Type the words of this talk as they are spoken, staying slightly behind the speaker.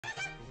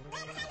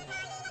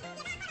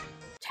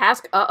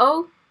Task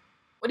uh-oh?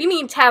 What do you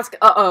mean task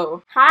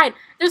uh-oh? Hide!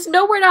 There's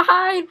nowhere to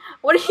hide!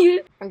 What are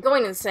you— I'm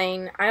going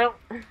insane. I don't—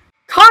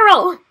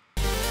 Carl!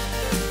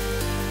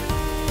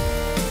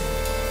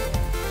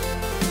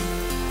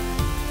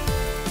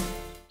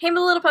 Hey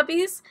my little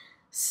puppies!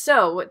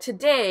 So,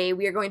 today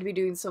we are going to be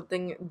doing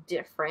something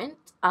different.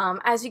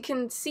 As you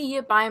can see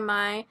by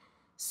my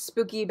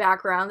spooky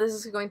background, this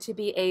is going to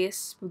be a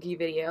spooky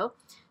video.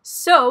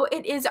 So,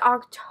 it is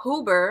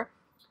October,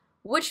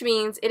 which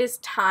means it is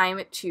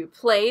time to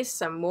play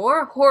some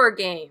more horror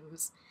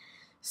games.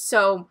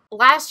 So,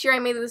 last year I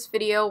made this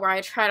video where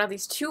I tried out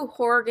these 2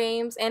 horror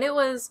games, and it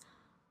was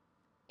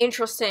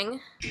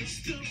interesting.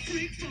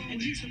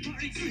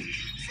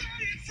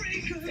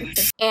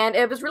 And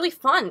it was really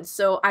fun,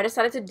 so I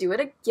decided to do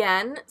it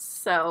again.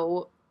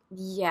 So,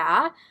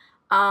 yeah.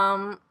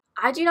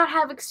 I do not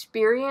have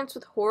experience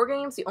with horror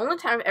games. The only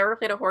time I've ever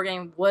played a horror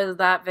game was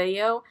that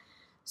video.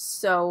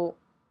 So,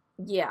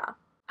 yeah.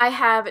 I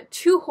have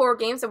 2 horror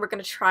games that we're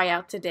going to try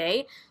out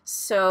today.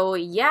 So,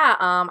 yeah,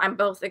 I'm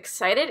both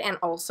excited and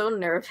also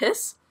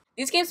nervous.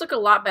 These games look a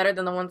lot better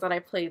than the ones that I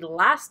played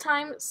last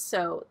time,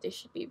 so they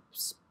should be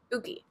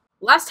spooky.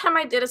 Last time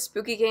I did a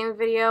spooky game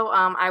video,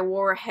 I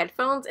wore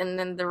headphones and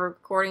then the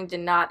recording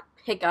did not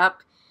pick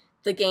up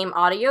the game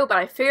audio, but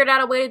I figured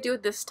out a way to do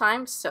it this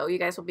time, so you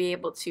guys will be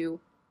able to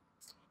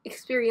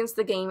experience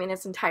the game in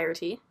its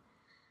entirety.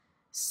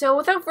 So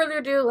without further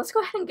ado, let's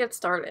go ahead and get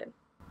started.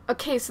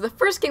 Okay, so the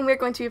first game we're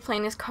going to be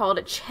playing is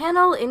called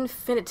Channel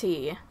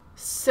Infinity.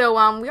 So,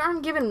 we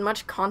aren't given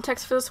much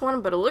context for this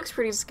one, but it looks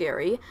pretty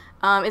scary.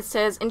 It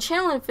says, in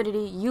Channel Infinity,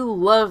 you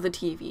love the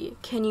TV.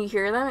 Can you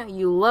hear them?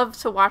 You love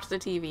to watch the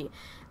TV.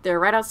 They're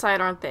right outside,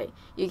 aren't they?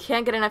 You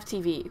can't get enough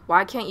TV.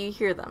 Why can't you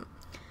hear them?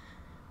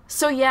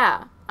 So,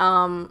 yeah,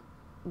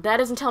 that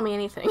doesn't tell me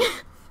anything.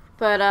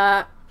 But,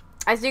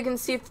 as you can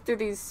see through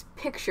these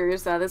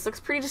pictures, this looks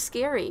pretty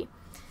scary.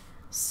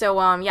 So,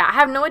 yeah, I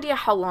have no idea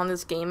how long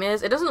this game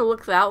is. It doesn't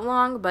look that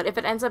long, but if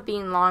it ends up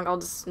being long, I'll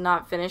just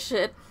not finish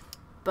it.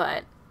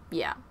 But,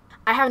 yeah.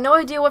 I have no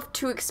idea what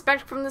to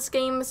expect from this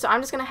game, so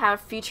I'm just gonna have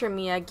Feature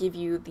Mia give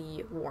you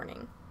the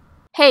warning.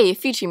 Hey,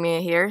 Feature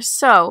Mia here.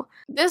 So,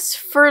 this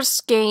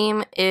first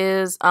game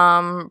is,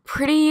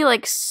 pretty,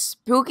 like,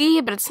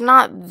 spooky, but it's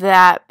not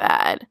that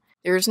bad.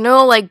 There's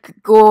no,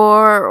 like,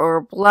 gore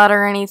or blood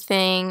or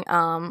anything.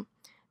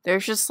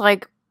 There's just,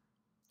 like,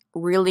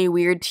 really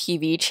weird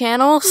TV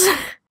channels.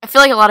 I feel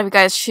like a lot of you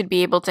guys should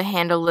be able to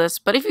handle this,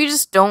 but if you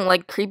just don't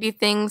like creepy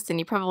things, then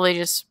you probably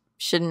just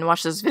shouldn't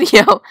watch this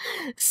video.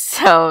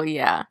 So,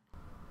 yeah.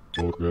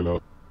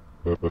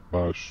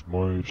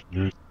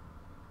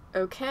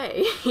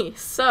 Okay,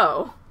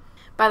 so,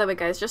 by the way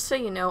guys, just so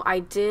you know, I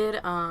did,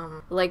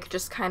 like,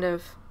 just kind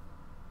of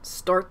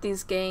start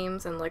these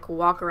games and, like,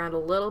 walk around a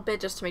little bit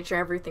just to make sure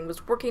everything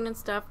was working and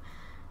stuff.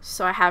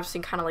 So I have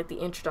seen kind of, like, the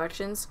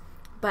introductions,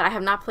 but I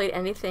have not played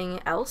anything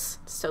else,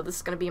 so this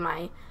is going to be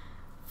my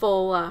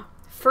full,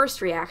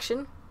 first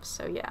reaction.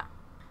 So, yeah.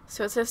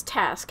 So it says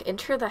task,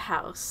 enter the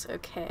house.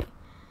 Okay.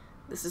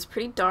 This is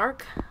pretty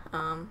dark.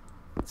 The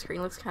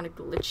screen looks kind of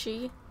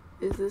glitchy.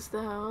 Is this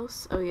the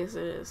house? Oh, yes,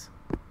 it is.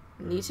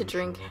 Need to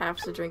drink, have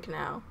to drink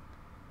now.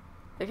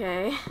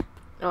 Okay.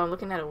 Oh, I'm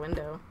looking at a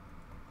window.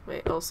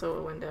 Wait, also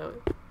a window.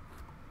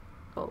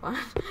 Hold on.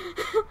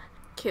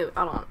 Okay,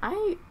 hold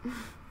on.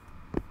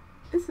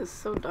 This is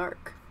so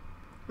dark.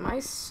 Am I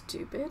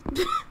stupid?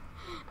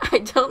 I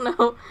don't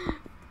know.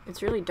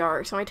 It's really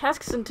dark. So my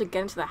task isn't to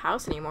get into the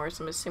house anymore,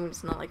 so I'm assuming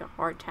it's not like a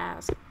hard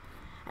task.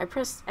 I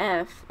pressed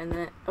F and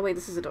then— oh wait,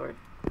 this is a door.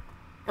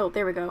 Oh,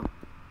 there we go.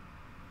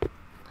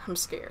 I'm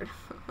scared.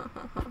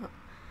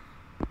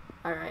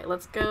 Alright,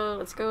 let's go,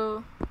 let's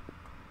go.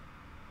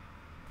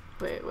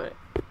 Wait, what?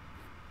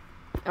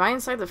 Am I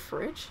inside the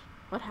fridge?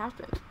 What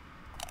happened?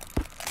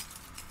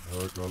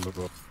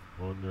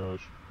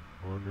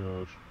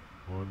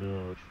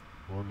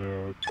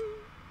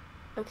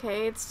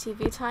 Okay, it's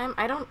TV time.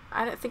 I don't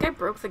think I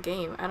broke the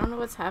game. I don't know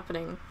what's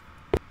happening.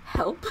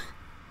 Help?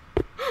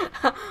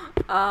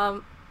 I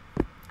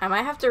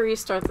might have to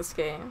restart this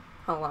game.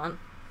 Hold on.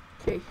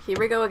 Okay, here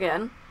we go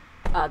again.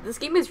 This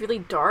game is really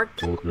dark,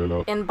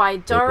 and by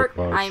dark,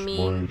 I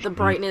mean the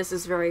brightness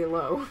is very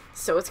low.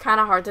 So it's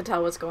kind of hard to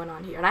tell what's going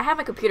on here. And I have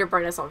my computer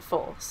brightness on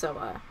full, so,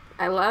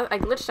 I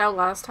glitched out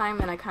last time,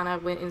 and I kind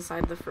of went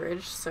inside the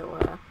fridge,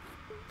 so,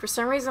 for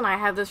some reason, I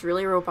have this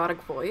really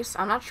robotic voice.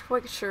 I'm not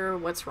quite sure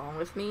what's wrong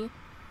with me.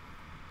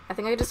 I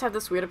think I just have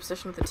this weird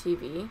obsession with the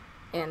TV,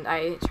 and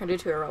I turned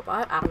into a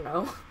robot. I don't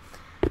know.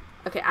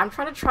 Okay, I'm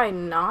trying to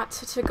not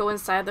to go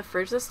inside the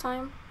fridge this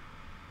time.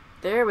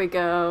 There we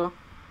go.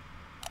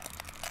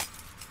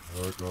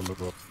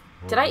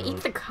 Did I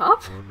eat the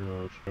cup?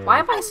 Why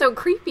am I so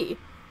creepy?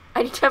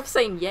 I kept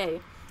saying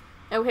yay.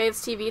 Okay, it's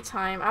TV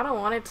time. I don't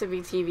want it to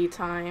be TV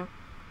time.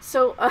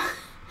 So,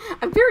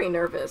 I'm very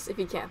nervous, if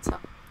you can't tell.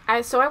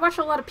 So I watch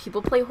a lot of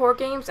people play horror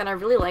games, and I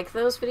really like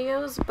those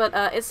videos, but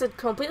it's a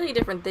completely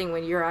different thing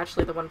when you're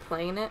actually the one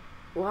playing it.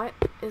 What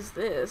is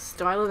this?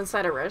 Do I live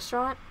inside a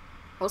restaurant?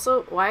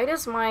 Also, why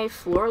does my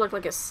floor look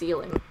like a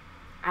ceiling?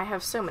 I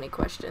have so many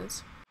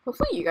questions.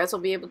 Hopefully you guys will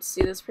be able to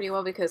see this pretty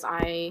well because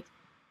I,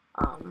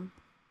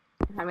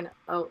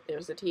 oh,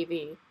 there's the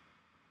TV.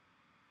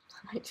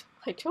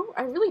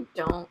 I really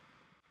don't.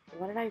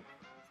 What did I?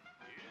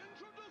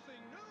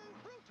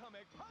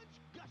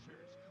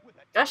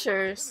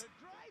 Gushers?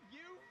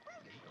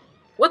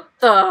 What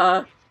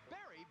the?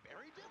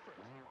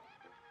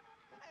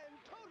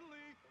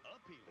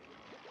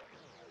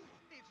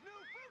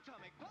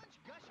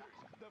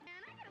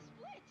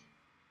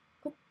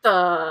 What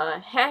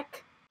the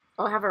heck?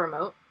 Oh, I have a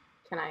remote.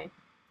 Can I?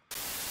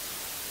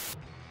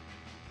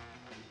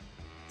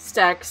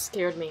 Stack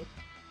scared me.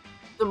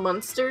 The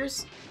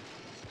monsters?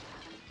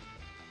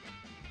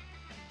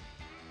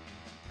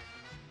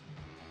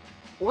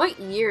 What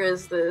year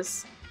is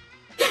this?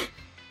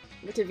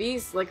 The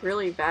TV's like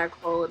really bad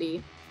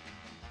quality.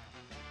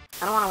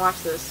 I don't want to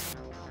watch this.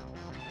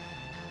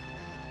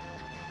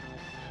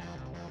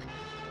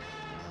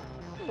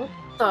 What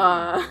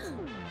the?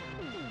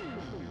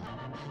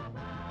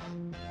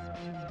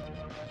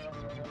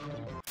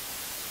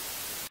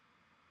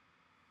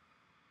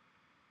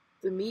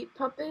 The meat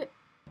puppet?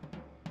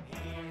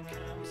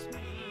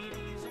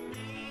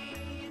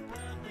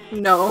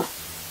 No.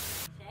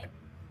 Shay,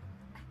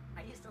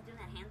 are you still doing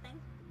that hand thing?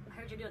 I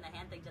heard you're doing the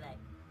hand thing today.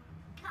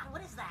 God,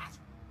 what is that?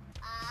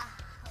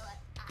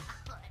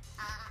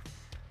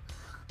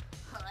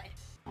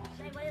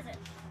 Shay, what is it?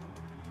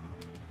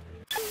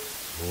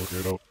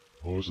 Okay,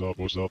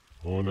 what's up,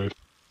 on it.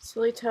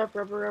 Silly tub,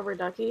 rubber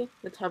ducky.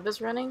 The tub is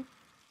running.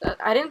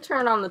 I didn't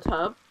turn on the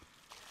tub.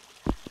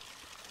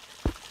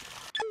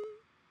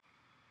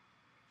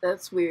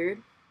 That's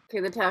weird. Okay,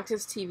 the text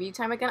is TV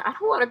time again. I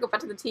don't want to go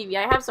back to the TV.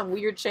 I have some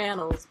weird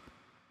channels.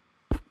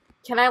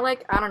 Can I,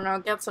 like, I don't know,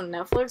 get some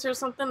Netflix or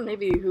something?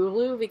 Maybe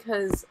Hulu?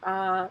 Because,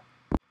 I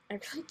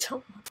really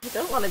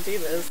don't want to do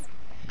this.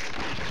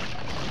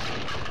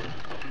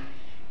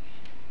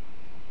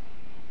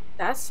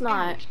 That's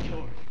not...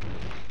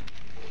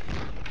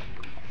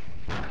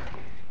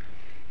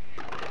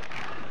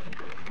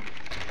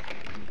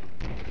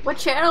 What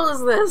channel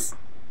is this?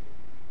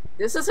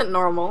 This isn't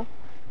normal.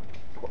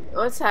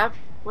 What's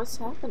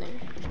happening?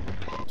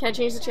 Can I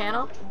change the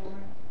channel?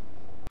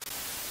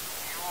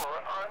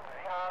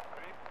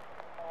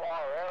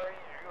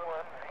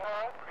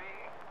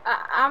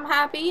 I'm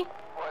happy.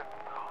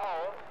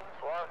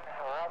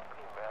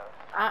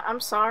 I'm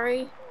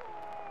sorry.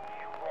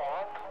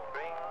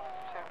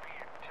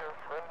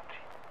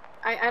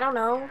 I don't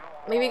know.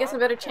 Maybe get some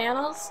better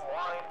channels?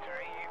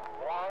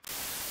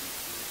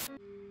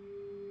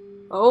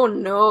 Oh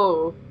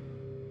no.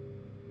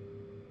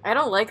 I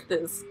don't like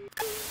this.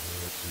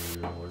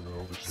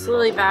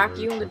 Silly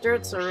vacuum, the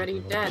dirt's already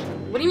dead.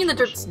 What do you mean the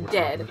dirt's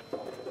dead?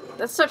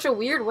 That's such a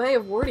weird way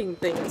of wording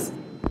things.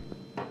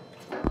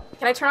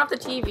 Can I turn off the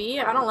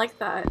TV? I don't like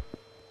that.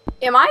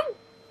 Am I?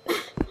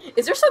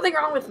 Is there something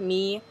wrong with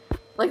me?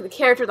 Like the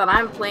character that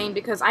I'm playing?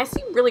 Because I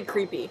seem really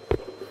creepy.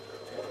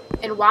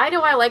 And why do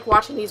I like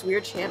watching these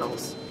weird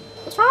channels?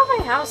 What's wrong with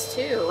my house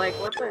too? Like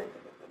what the?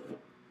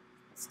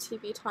 It's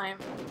TV time.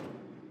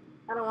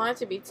 I don't want it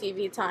to be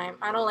TV time.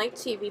 I don't like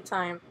TV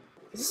time.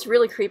 This is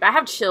really creepy. I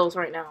have chills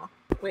right now.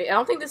 Wait, I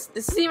don't think this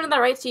is even the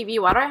right TV.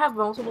 Why do I have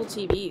multiple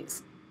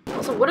TVs?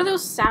 Also, what are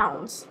those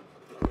sounds?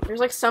 There's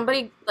like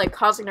somebody like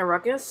causing a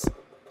ruckus.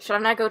 Should I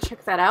not go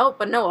check that out?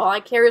 But no, all I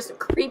care is a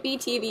creepy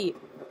TV.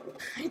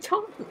 I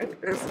don't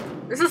like this.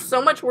 This is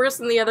so much worse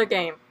than the other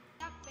game.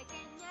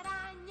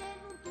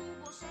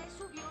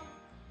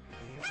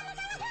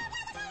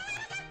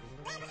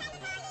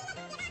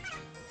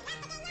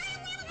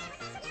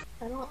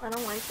 I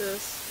don't like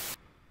this.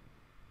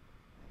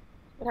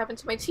 What happened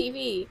to my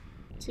TV?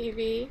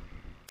 TV.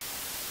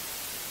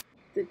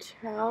 The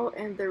Chow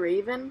and the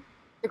Raven?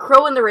 The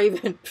Crow and the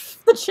Raven.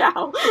 The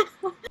Chow.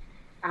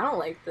 I don't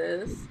like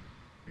this.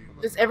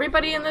 Does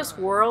everybody in this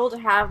world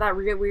have that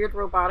weird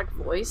robotic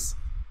voice?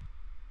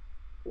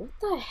 What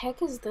the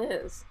heck is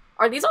this?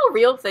 Are these all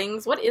real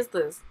things? What is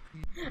this?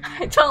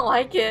 I don't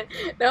like it.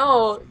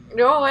 No.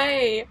 No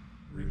way.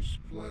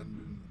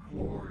 Resplendent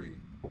glory.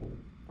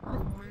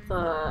 What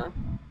the...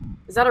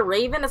 Is that a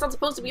raven? It's not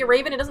supposed to be a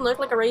raven. It doesn't look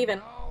like a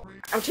raven.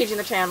 I'm changing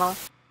the channel.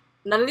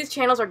 None of these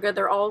channels are good.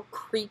 They're all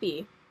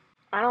creepy.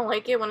 I don't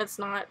like it when it's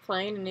not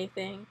playing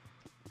anything.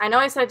 I know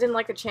I said I didn't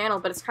like the channel,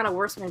 but it's kind of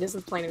worse when it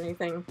isn't playing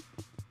anything.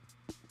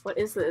 What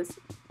is this?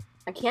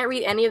 I can't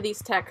read any of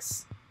these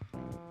texts.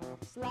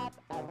 Slap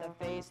at the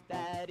face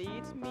that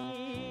eats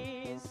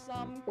me.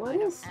 What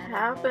is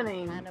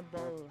happening?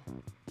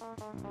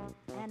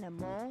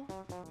 Animal?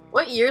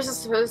 What year is this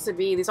supposed to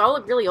be? These all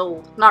look really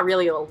old. Not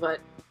really old, but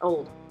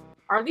old.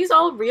 Are these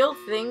all real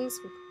things?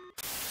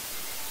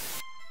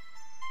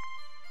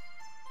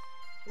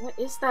 What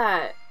is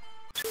that?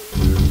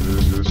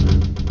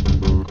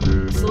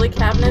 Silly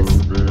cabinets?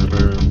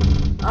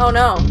 Oh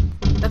no.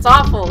 That's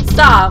awful.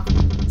 Stop.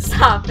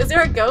 Stop. Is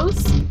there a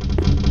ghost?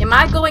 Am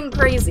I going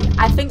crazy?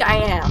 I think I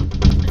am.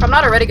 If I'm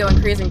not already going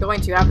crazy, I'm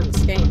going to after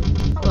this game.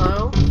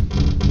 Hello?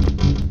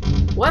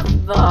 What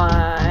the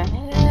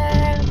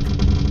heck?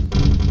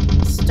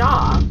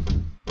 Stop.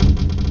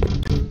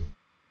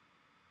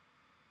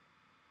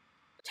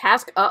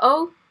 Task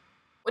uh-oh?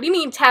 What do you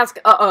mean task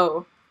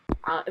uh-oh?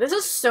 This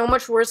is so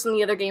much worse than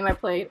the other game I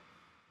played.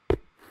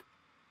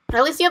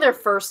 At least the other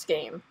first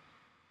game.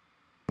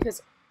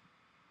 Because...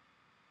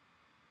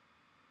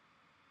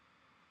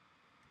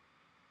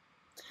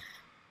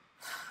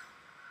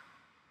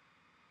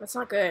 That's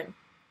not good.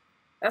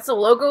 That's the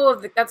logo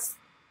of the... That's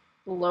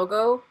the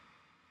logo.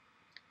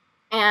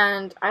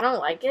 And I don't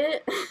like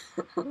it.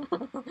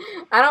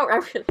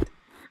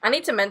 I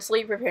need to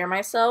mentally prepare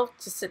myself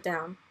to sit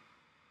down.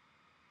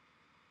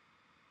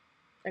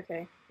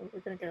 Okay, we're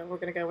gonna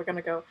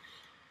go.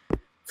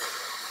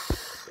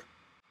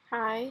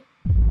 Hi.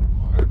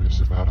 Look,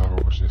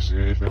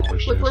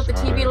 the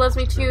TV loves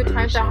me too.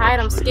 Time to hide,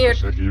 I'm scared.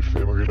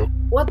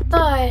 What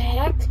the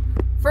heck?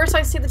 First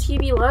I say the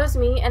TV loves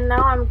me, and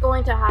now I'm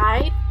going to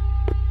hide?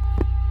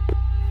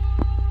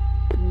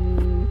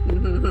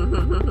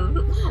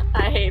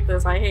 I hate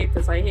this.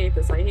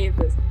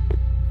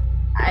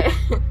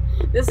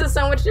 This is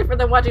so much different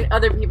than watching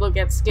other people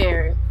get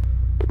scared.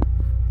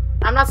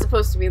 I'm not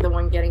supposed to be the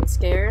one getting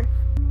scared.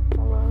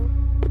 Hello?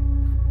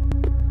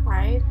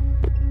 Hide?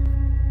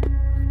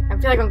 I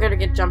feel like I'm gonna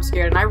get jump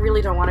scared, and I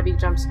really don't want to be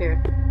jump scared.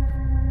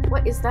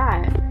 What is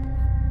that?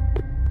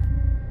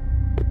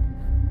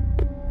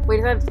 Wait,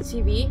 is that the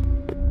TV?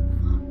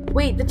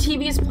 Wait, the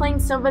TV is playing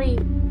somebody...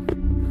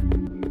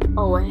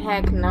 Oh,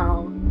 heck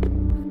no.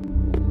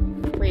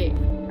 Wait,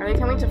 are they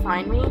coming to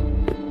find me?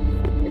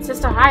 It says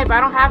to hide, but I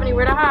don't have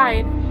anywhere to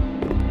hide.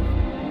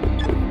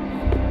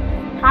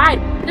 Hide!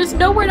 There's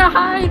nowhere to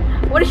hide!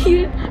 What are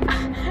you...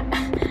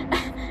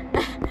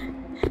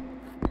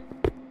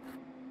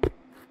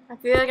 I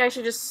feel like I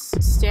should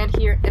just stand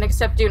here and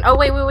accept Dune. Oh,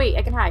 wait,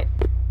 I can hide.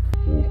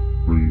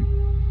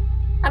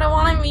 I don't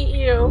want to meet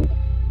you.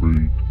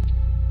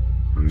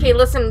 Okay,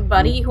 listen,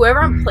 buddy, whoever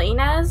I'm playing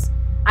as,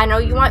 I know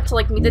you want to,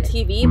 like, meet the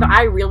TV, but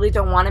I really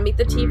don't want to meet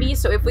the TV,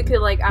 so if we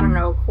could, like, I don't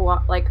know,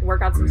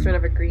 work out some sort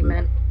of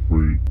agreement.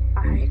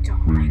 I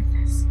don't like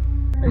this.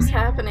 What is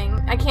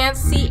happening? I can't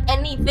see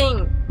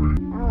anything! I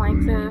don't like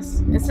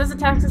this. It says the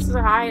text is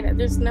to hide.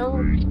 There's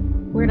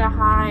nowhere to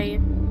hide.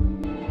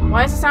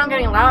 Why is the sound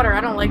getting louder? I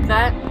don't like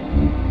that.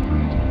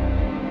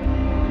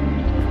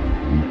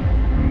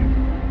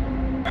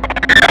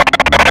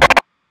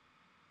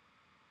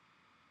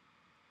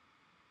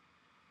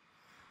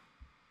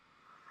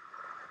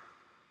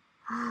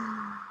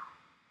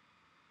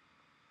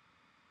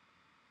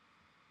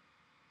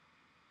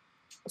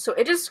 So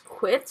it just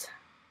quit.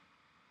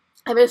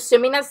 I'm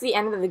assuming that's the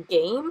end of the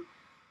game.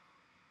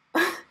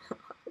 I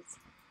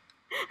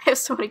have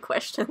so many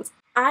questions.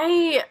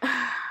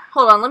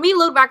 Hold on, let me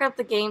load back up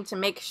the game to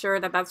make sure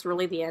that that's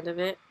really the end of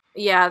it.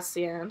 Yeah, it's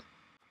the end.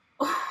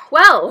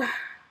 Well,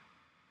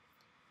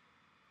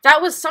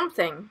 that was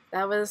something.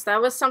 That was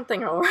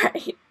something,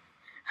 alright.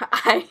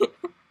 That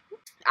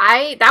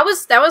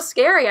was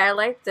scary. I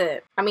liked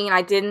it. I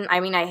I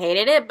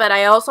hated it, but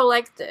I also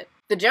liked it.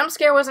 The jump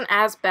scare wasn't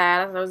as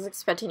bad as I was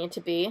expecting it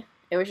to be.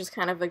 It was just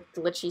kind of a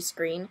glitchy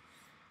screen.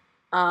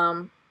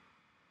 But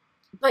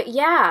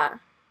yeah.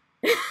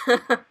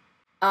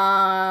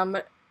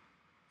 I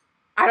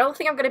don't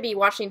think I'm gonna be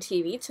watching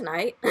TV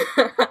tonight.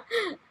 That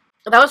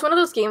was one of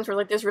those games where,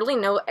 like, there's really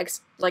no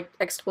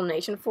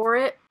explanation for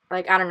it.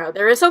 Like, I don't know.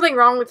 There is something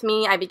wrong with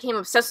me. I became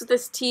obsessed with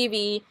this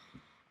TV,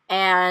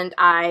 and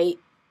I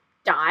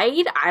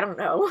died? I don't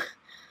know.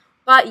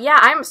 But yeah,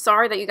 I'm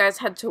sorry that you guys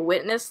had to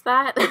witness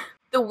that.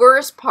 The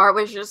worst part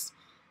was just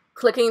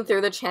clicking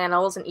through the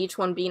channels and each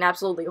one being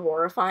absolutely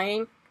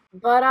horrifying.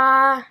 But,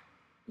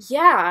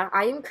 yeah,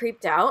 I am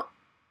creeped out.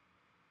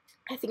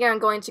 I think I'm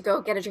going to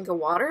go get a drink of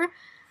water,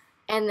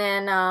 and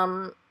then,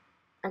 I'm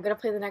gonna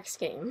play the next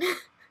game.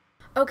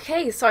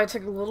 Okay, so I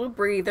took a little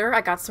breather,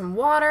 I got some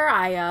water,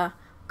 I,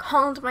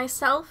 calmed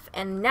myself,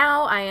 and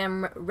now I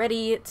am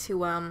ready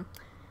to,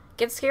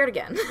 get scared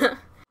again.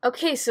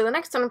 Okay, so the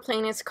next one I'm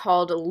playing is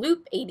called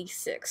Loop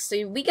 86.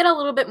 So we get a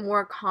little bit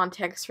more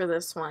context for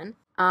this one.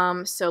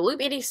 So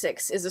Loop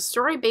 86 is a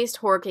story-based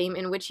horror game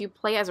in which you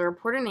play as a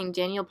reporter named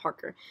Daniel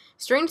Parker.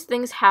 Strange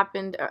things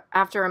happened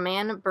after a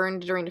man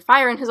burned during a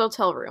fire in his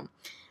hotel room.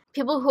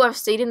 People who have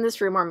stayed in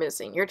this room are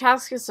missing. Your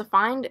task is to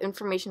find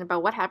information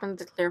about what happened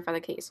to clarify the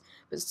case,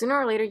 but sooner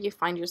or later you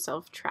find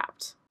yourself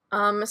trapped.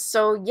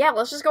 So yeah,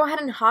 let's just go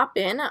ahead and hop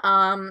in.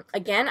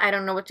 Again, I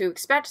don't know what to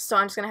expect, so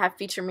I'm just gonna have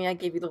Feature Me. I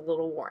gave you the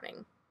little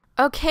warning.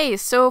 Okay,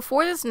 so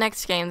for this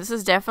next game, this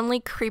is definitely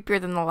creepier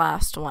than the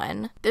last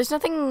one. There's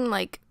nothing,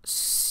 like,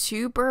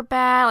 super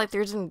bad, like,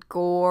 there isn't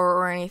gore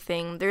or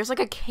anything. There's,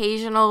 like,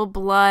 occasional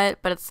blood,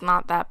 but it's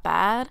not that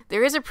bad.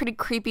 There is a pretty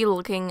creepy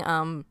looking,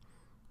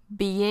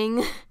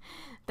 being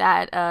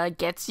that,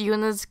 gets you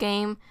in this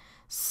game.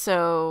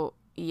 So,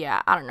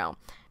 yeah, I don't know.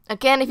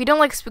 Again, if you don't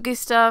like spooky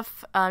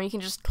stuff, you can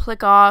just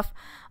click off.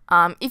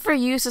 If you're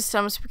used to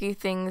some spooky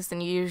things, then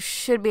you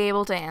should be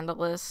able to handle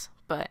this,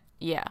 but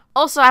yeah.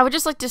 Also, I would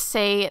just like to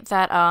say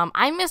that,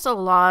 I missed a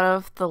lot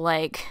of the,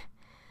 like,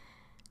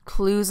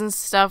 clues and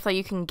stuff that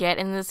you can get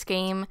in this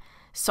game.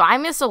 So I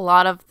missed a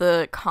lot of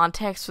the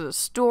context for the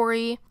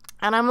story.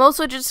 And I'm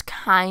also just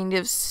kind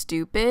of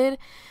stupid.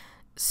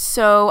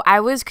 So I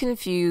was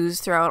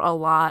confused throughout a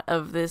lot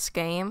of this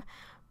game,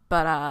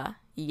 but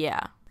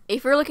yeah.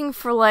 If you're looking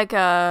for like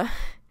a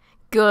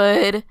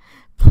good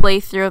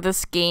playthrough of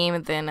this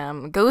game,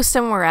 then go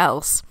somewhere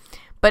else.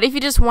 But if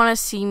you just want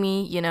to see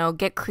me, you know,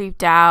 get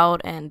creeped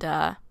out and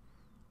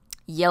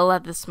yell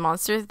at this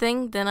monster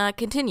thing, then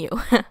continue.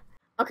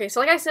 Okay, so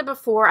like I said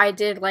before, I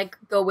did like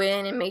go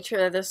in and make sure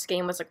that this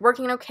game was like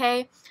working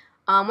okay.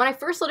 When I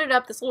first loaded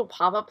up, this little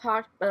pop-up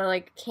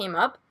like came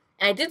up,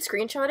 and I did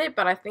screenshot it,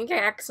 but I think I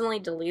accidentally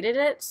deleted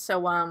it.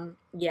 So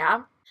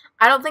yeah,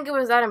 I don't think it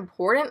was that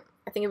important.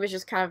 I think it was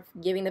just kind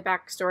of giving the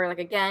backstory. Like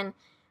again,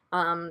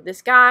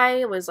 this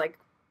guy was like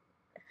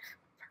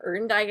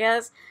burned, I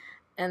guess,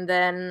 and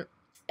then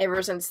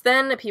ever since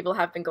then, the people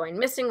have been going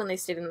missing when they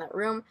stayed in that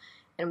room,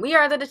 and we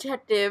are the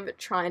detective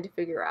trying to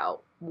figure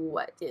out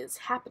what is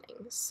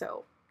happening.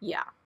 So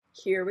yeah,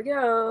 here we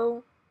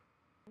go.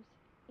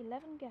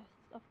 11 guests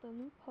of the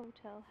Loop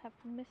Hotel have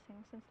been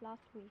missing since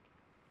last week.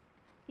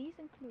 These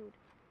include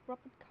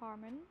Robert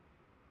Carmen,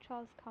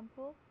 Charles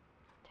Campbell,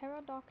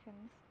 Tara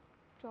Dawkins,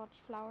 George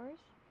Flowers,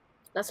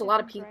 That's a lot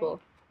of Stephen people.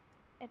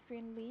 Gray,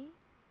 Adrian Lee,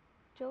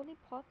 Jolie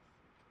Potts,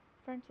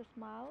 Francis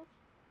Miles,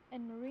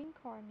 and Maureen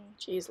Corney.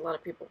 Jeez, a lot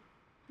of people.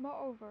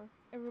 Moreover,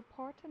 a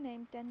reporter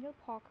named Daniel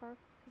Parker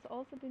has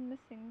also been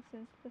missing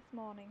since this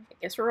morning. I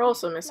guess we're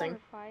also Please missing.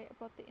 clarify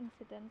about the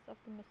incidents of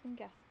the missing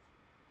guests.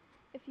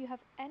 If you have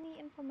any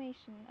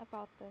information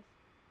about this,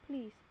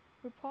 please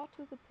report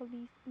to the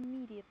police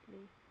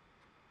immediately.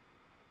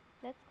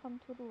 Let's come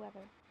to the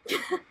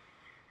weather.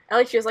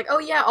 Ellie, she was like, oh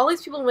yeah, all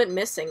these people went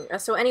missing.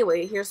 So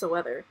anyway, here's the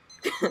weather.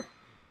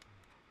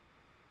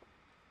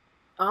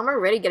 Oh, I'm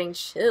already getting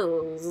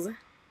chills.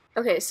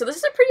 Okay, so this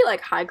is a pretty,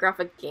 like, high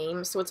graphic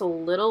game, so it's a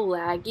little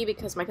laggy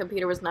because my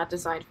computer was not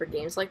designed for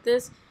games like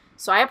this.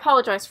 So I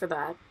apologize for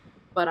that,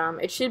 but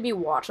it should be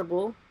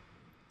watchable.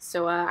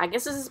 So I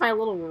guess this is my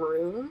little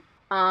room.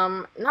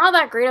 Not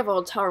that great of a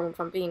hotel room, if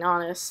I'm being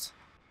honest.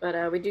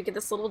 But we do get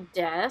this little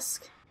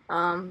desk.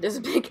 There's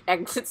a big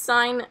exit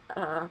sign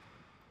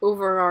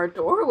over our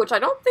door, which I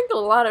don't think a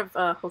lot of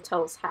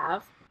hotels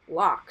have.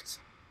 Locked.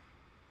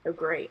 Oh,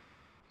 great.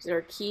 Is there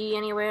a key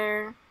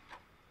anywhere?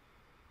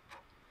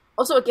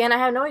 Also, again, I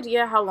have no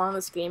idea how long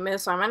this game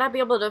is, so I might not be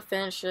able to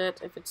finish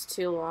it if it's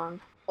too long.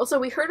 Also,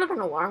 we heard of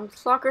an alarm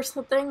clock or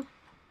something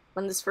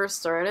when this first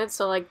started,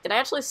 so, like, did I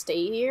actually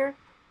stay here?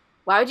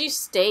 Why would you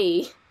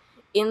stay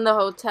in the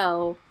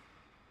hotel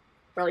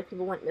where, like,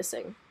 people went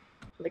missing?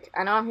 Like,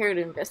 I know I'm here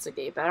to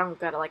investigate, but I don't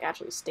gotta, like,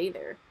 actually stay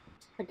there.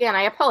 Again,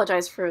 I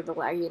apologize for the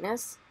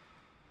lagginess.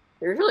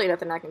 There's really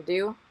nothing I can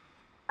do.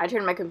 I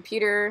turned my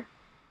computer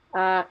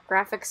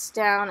graphics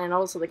down and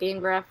also the game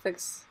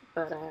graphics,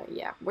 but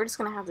yeah, we're just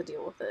gonna have to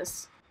deal with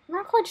this. I'm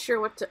not quite sure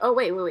what to— oh,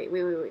 wait,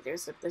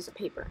 there's a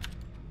paper.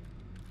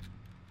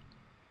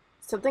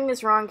 Something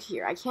is wrong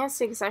here. I can't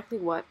say exactly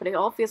what, but it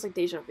all feels like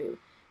deja vu.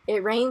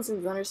 It rains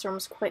and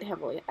thunderstorms quite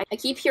heavily. I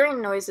keep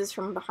hearing noises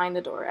from behind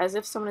the door, as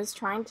if someone is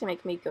trying to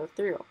make me go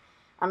through.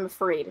 I'm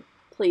afraid.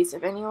 Please,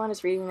 if anyone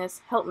is reading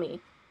this, help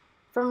me.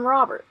 From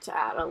Robert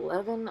at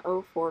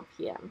 11:04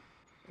 p.m.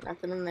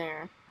 Nothing in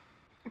there.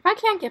 If I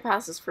can't get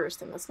past this first,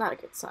 then that's not a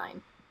good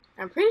sign.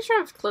 I'm pretty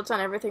sure I've clicked on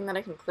everything that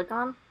I can click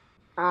on.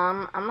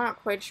 I'm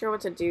not quite sure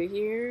what to do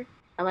here.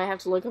 I might have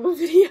to look up a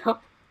video.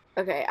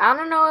 Okay, I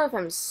don't know if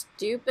I'm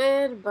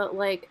stupid, but,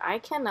 like, I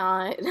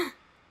cannot...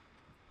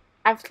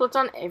 I've clicked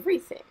on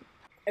everything.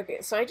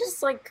 Okay, so I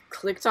just, like,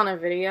 clicked on a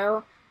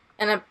video,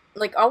 and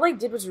all I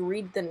did was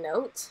read the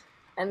note,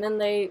 and then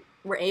they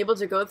were able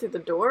to go through the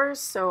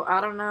doors, so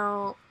I don't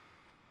know.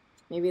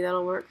 Maybe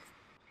that'll work.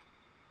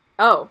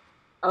 Oh,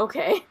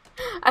 okay.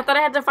 I thought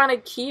I had to find a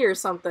key or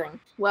something.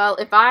 Well,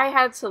 if I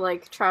had to,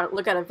 like, try to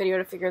look at a video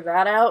to figure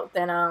that out,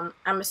 then, I'm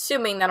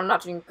assuming that I'm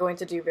not going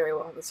to do very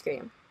well in this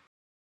game.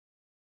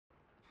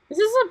 This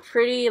is a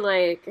pretty,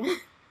 like,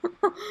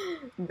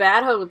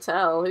 bad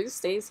hotel. Who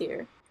stays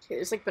here? Okay,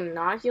 there's, like,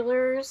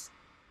 binoculars,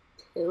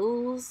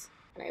 pills.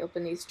 Can I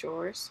open these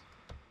drawers?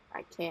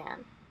 I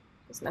can.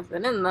 There's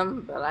nothing in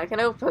them, but I can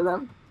open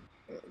them.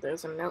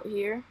 There's a note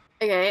here.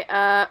 Okay,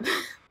 alright,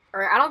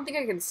 I don't think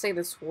I can say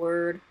this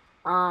word.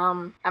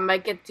 I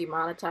might get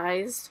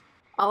demonetized.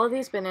 All of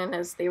these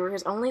bananas, they were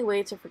his only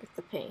way to forget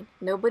the pain.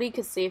 Nobody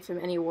could save him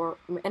anymore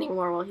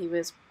while he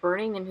was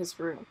burning in his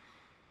room.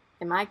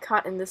 Am I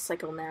caught in this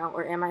cycle now,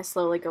 or am I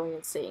slowly going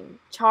insane?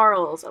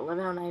 Charles,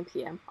 11:09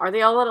 p.m. Are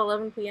they all at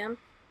 11 p.m.?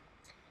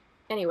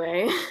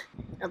 Anyway.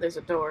 Oh, there's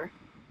a door.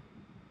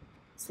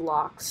 It's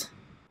locked.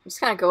 I'm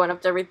just kind of going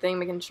up to everything,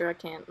 making sure I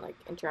can't, like,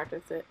 interact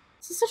with it.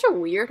 This is such a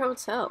weird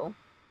hotel.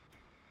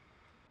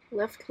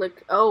 Left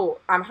click. Oh,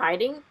 I'm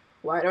hiding?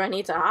 Why do I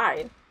need to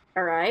hide?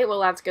 Alright,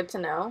 well, that's good to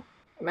know.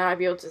 I might not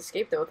be able to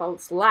escape, though, with all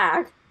this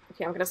lag.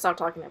 Okay, I'm gonna stop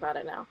talking about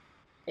it now.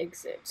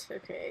 Exit.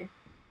 Okay.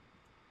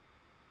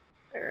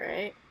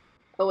 Alright.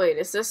 Oh, wait,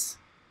 is this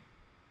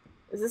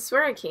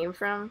where I came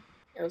from?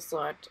 It was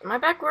locked. Am I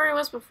back where I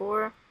was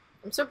before?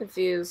 I'm so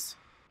confused.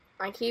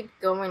 I keep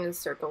going in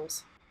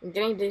circles. I'm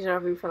getting deja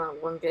vu from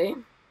that one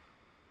game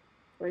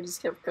where I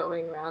just kept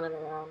going around and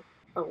around.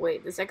 Oh,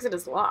 wait, this exit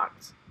is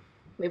locked.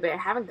 Maybe I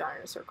haven't gone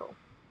in a circle.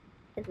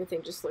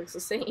 Everything just looks the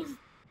same.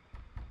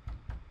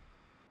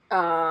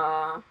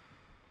 I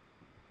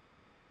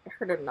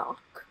heard a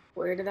knock.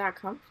 Where did that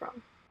come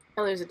from?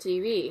 Oh, there's a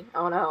TV.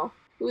 Oh no.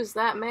 Who is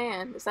that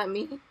man? Is that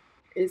me?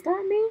 Is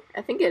that me?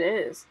 I think it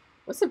is.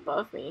 What's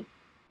above me?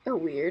 Oh,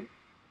 weird.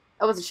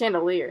 Oh, it's a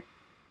chandelier.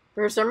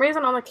 For some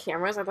reason on the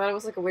cameras, I thought it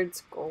was like a weird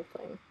skull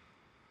thing.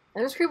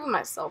 I'm just creeping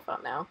myself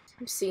out now.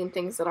 I'm seeing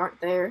things that aren't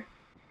there.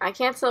 I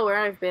can't tell where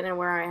I've been and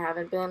where I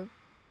haven't been.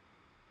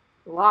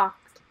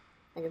 Locked.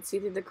 I can see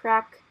through the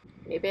crack.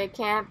 Maybe I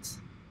can't.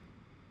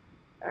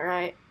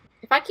 Alright.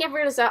 If I can't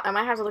figure this out, I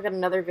might have to look at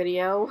another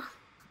video.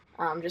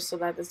 Just so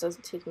that this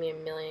doesn't take me a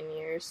million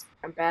years.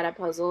 I'm bad at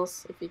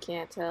puzzles, if you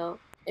can't tell.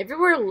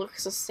 Everywhere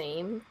looks the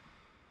same.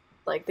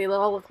 Like, they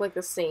all look like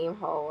the same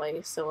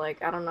hallway, so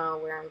like, I don't know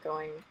where I'm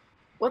going.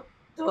 What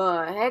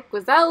the heck?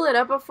 Was that lit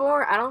up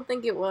before? I don't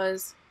think it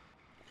was.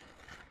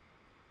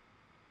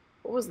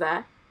 What was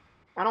that?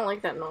 I don't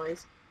like that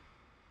noise.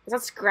 Is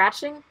that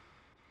scratching?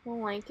 I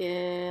don't like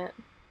it.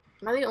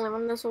 Am I the only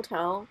one in this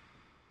hotel?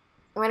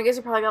 I mean, I guess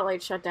it probably got,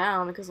 like, shut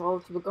down because all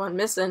the people going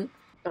missing.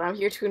 But I'm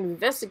here to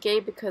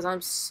investigate because I'm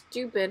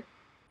stupid.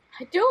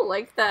 I don't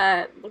like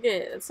that. Look at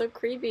it. It's so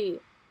creepy.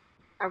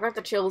 I've got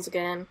the chills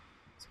again.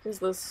 It's because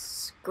the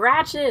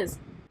scratches.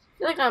 I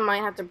feel like I might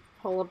have to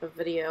pull up a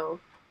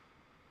video.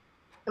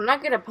 I'm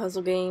not good at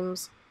puzzle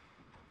games.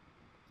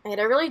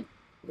 And I really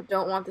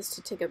don't want this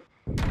to take a...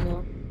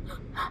 No.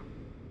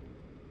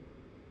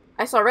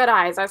 I saw red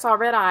eyes. I saw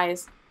red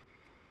eyes.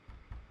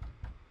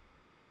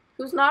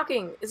 Who's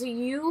knocking? Is it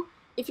you?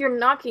 If you're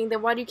knocking,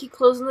 then why do you keep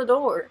closing the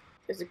door?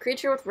 There's a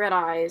creature with red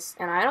eyes,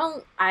 and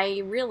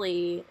I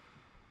really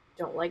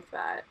don't like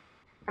that.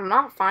 I'm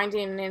not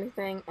finding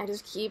anything.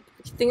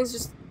 Things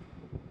just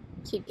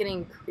keep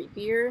getting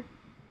creepier.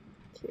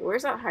 Okay,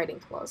 where's that hiding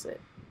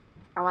closet?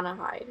 I want to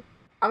hide.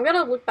 I'm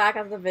gonna look back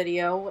at the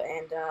video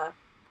and,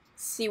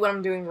 see what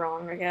I'm doing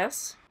wrong, I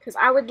guess. Because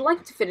I would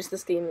like to finish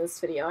this game in this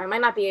video. I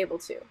might not be able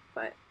to,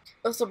 but...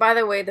 Also, by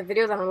the way, the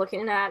video that I'm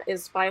looking at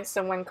is by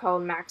someone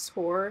called Max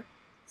Horror.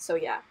 So,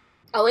 yeah.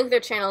 I'll link their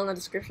channel in the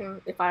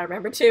description if I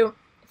remember to.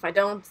 If I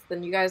don't,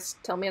 then you guys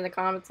tell me in the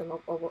comments and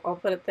I'll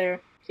put it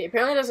there. Okay,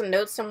 apparently there's a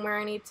note somewhere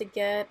I need to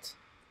get.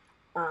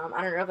 I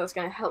don't know if that's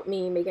going to help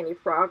me make any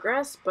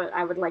progress, but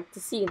I would like to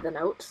see the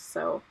note,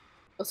 so...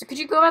 Also, could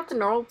you go back to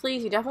normal,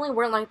 please? You definitely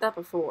weren't like that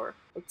before.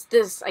 It's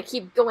this. I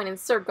keep going in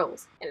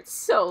circles, and it's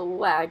so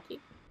laggy.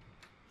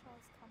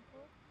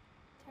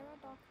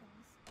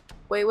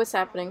 Wait, what's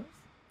happening?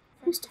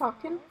 Who's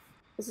talking?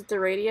 Is it the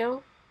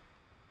radio?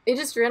 It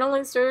just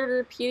randomly started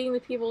repeating the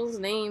people's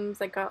names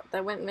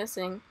that went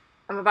missing.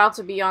 I'm about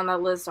to be on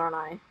that list, aren't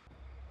I?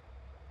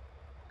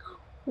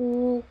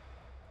 Ooh.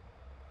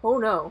 Oh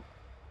no.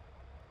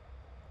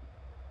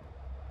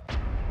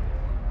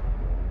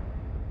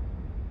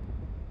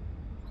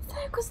 What the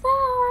heck was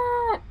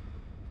that?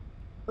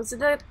 Was it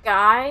that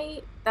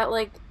guy that,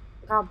 like,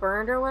 got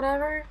burned or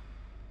whatever?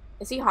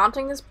 Is he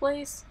haunting this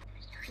place?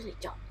 I really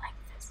don't like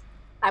this.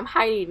 I'm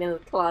hiding in the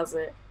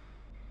closet.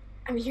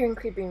 I'm hearing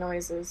creepy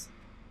noises.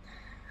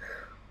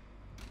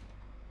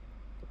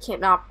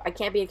 I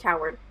can't be a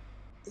coward.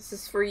 This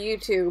is for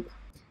YouTube.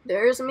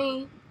 There's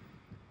me.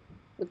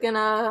 Looking,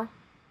 kinda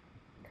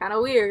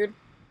weird.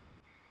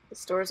 The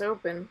store's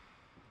open.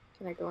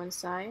 Can I go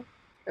inside?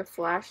 A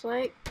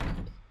flashlight?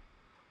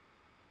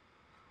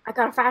 I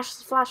got a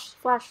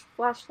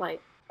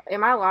flashlight.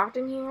 Am I locked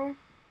in here?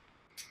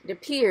 It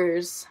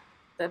appears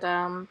that,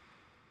 I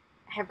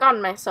have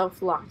gotten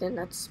myself locked in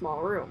that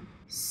small room.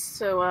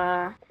 So,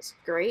 that's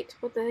great.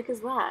 What the heck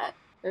is that?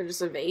 They're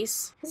just a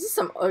vase. This is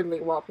some ugly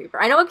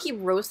wallpaper. I know I keep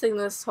roasting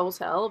this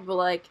hotel, but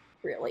like,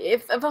 really,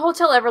 if a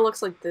hotel ever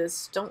looks like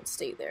this, don't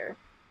stay there.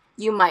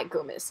 You might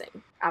go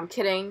missing. I'm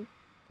kidding,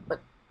 but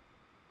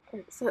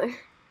it's a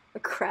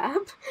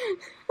crab?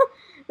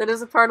 That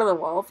is a part of the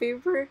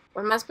wallpaper?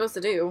 What am I supposed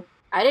to do?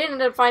 I didn't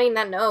end up finding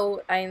that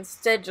note. I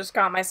instead just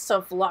got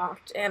myself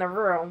locked in a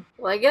room.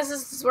 Well, I guess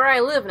this is where I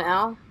live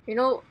now. You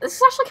know, this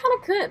is actually kind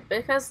of good,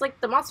 because, like,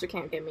 the monster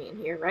can't get me in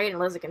here, right?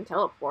 Unless it can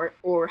teleport,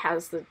 or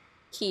has the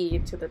key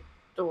to the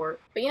door.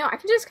 But, you know, I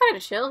can just kind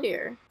of chill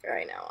here.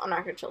 Right now, I'm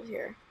not gonna chill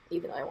here,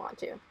 even though I want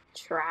to.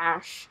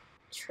 Trash.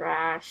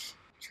 Trash.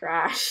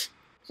 Trash.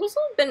 There's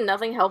also been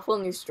nothing helpful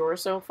in these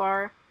stores so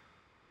far.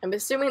 I'm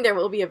assuming there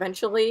will be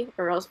eventually,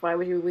 or else why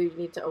would we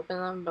need to open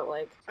them? But,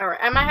 like, alright,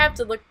 I might have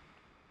to look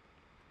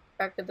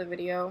back at the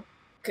video.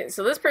 Okay,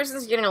 so this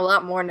person's getting a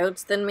lot more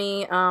notes than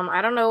me.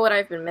 I don't know what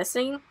I've been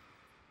missing.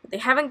 They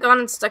haven't gone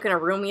and stuck in a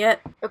room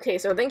yet. Okay,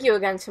 so thank you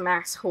again to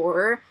Max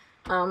Horror.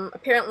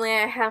 Apparently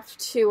I have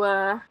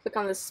to, click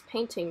on this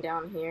painting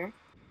down here.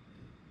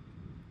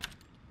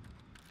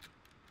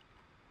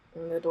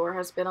 And the door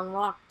has been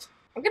unlocked.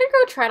 I'm gonna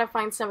go try to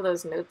find some of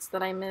those notes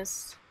that I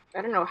missed.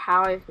 I don't know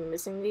how I've been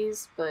missing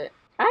these, but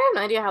I have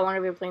no idea how long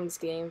I've been playing this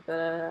game,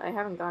 but, I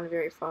haven't gone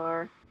very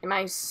far. Am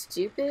I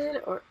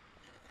stupid, or...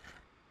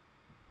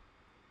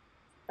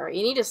 Alright,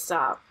 you need to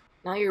stop.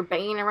 Now you're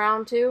banging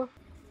around, too?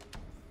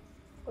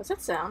 What's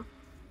that sound?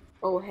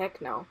 Oh,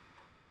 heck no.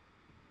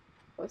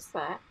 What's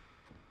that?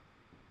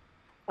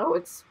 Oh,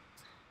 it's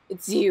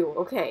you.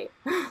 Okay.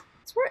 I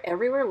swear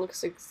everywhere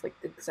looks like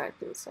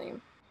exactly the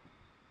same.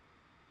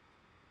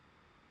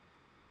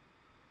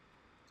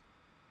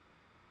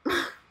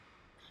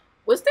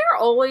 Was there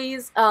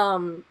always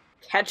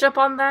ketchup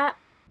on that?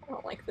 I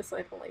don't like this.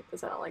 I don't like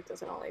this. I don't like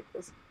this. I don't like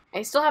this.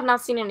 I still have not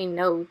seen any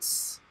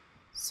notes,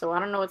 so I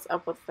don't know what's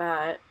up with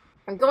that.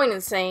 I'm going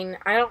insane.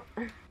 I don't.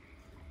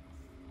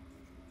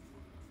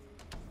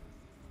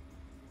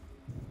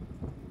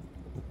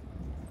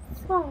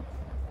 Oh.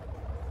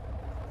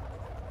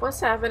 What's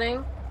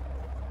happening?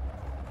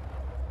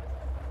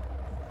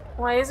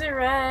 Why is it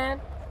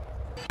red?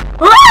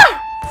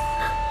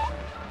 Ah!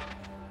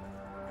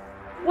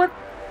 What?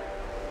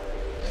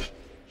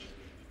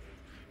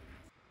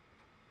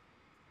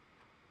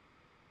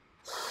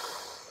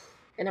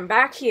 And I'm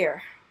back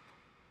here.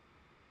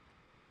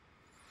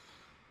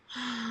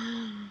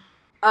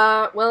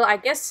 Well, I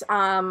guess,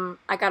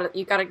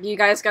 you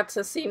guys got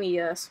to see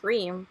me,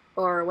 scream,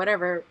 or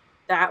whatever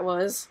that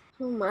was.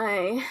 Oh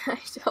my, I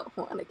don't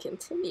want to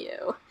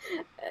continue.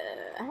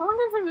 How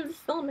long have I been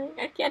filming?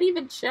 I can't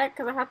even check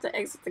because I have to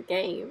exit the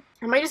game.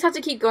 I might just have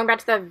to keep going back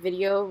to that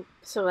video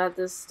so that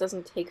this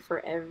doesn't take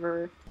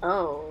forever.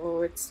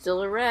 Oh, it's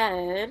still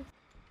red.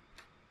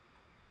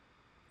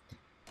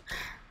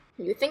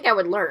 You'd think I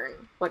would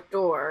learn what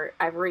door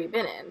I've already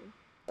been in,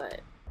 but...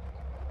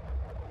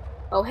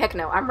 Oh, heck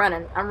no. I'm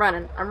running. I'm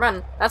running. I'm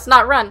running. That's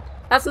not run.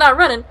 That's not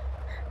running.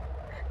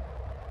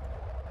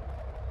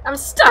 I'm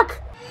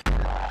stuck.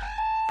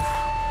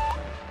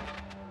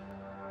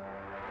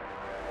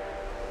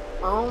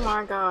 Oh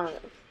my god.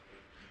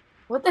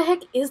 What the heck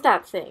is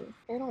that thing?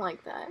 I don't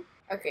like that.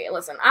 Okay,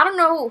 listen. I don't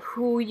know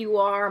who you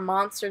are,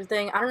 monster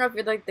thing. I don't know if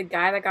you're like the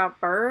guy that got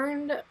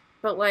burned,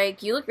 but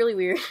like, you look really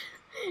weird.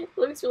 It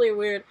looks really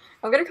weird.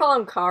 I'm gonna call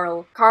him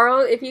Carl. Carl,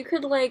 if you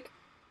could like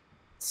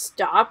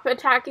stop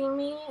attacking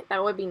me,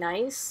 that would be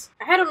nice.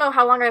 I don't know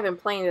how long I've been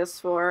playing this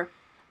for.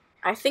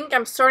 I think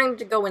I'm starting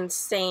to go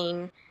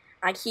insane.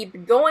 I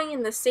keep going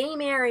in the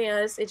same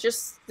areas.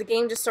 The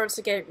game just starts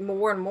to get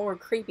more and more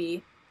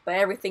creepy, but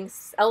everything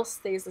else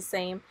stays the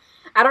same.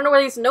 I don't know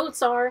where these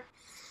notes are.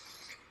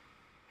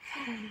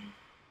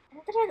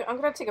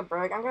 I'm gonna take a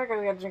break. I'm gonna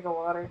go get a drink of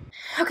water.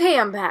 Okay,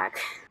 I'm back.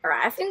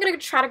 Alright, I think I'm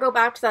gonna try to go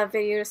back to that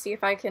video to see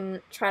if I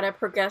can try to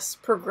progress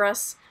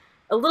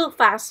a little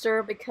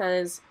faster,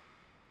 because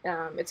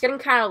it's getting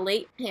kind of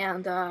late,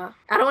 and I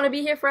don't want to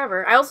be here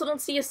forever. I also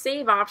don't see a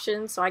save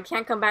option, so I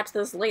can't come back to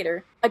this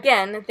later.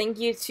 Again, thank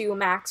you to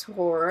Max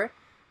Horror.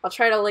 I'll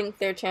try to link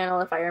their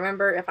channel if I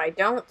remember. If I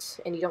don't,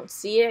 and you don't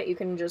see it, you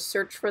can just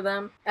search for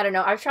them. I don't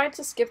know, I've tried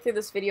to skip through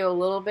this video a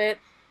little bit,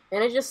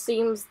 and it just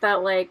seems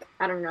that, like,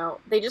 I don't know,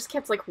 they just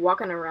kept, like,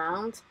 walking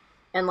around,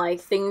 and, like,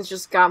 things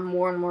just got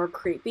more and more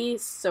creepy,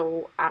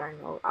 so I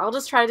don't know. I'll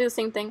just try to do the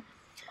same thing.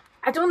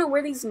 I don't know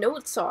where these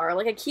notes are.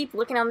 Like, I keep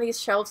looking on these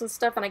shelves and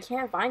stuff, and I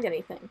can't find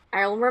anything.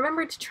 I'll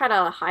remember to try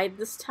to hide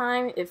this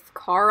time if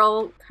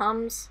Carl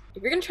comes.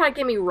 If you're gonna try to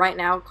get me right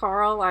now,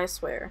 Carl, I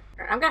swear.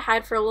 I'm gonna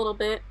hide for a little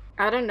bit.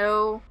 I don't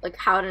know, like,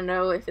 how to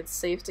know if it's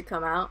safe to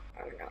come out.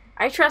 I don't know.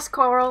 I trust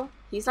Carl.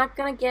 He's not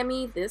gonna get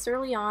me this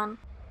early on.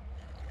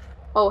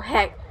 Oh,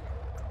 heck.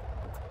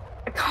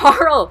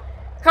 Carl!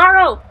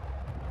 Carl!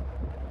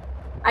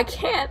 I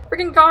can't.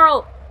 Freaking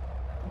Carl!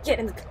 Get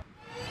in the...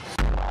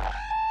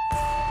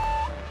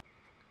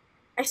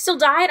 I still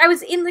died? I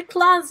was in the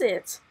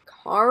closet!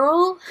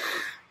 Carl?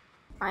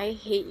 I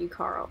hate you,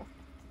 Carl.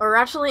 Or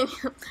actually,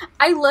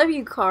 I love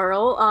you,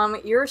 Carl.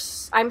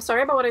 I'm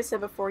sorry about what I said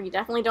before. You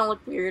definitely don't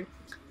look weird.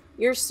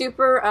 You're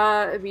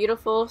super,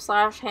 beautiful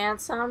 /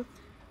 handsome.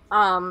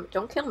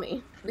 Don't kill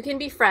me. We can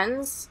be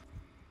friends.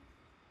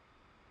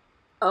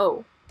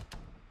 Oh.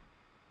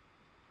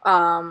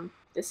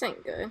 This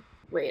ain't good.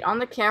 Wait, on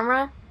the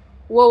camera?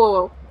 Whoa, whoa,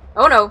 whoa.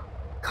 Oh no.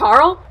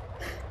 Carl?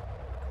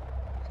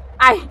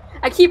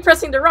 I keep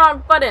pressing the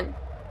wrong button.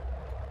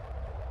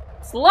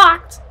 It's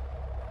locked.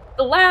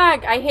 The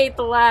lag. I hate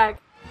the lag.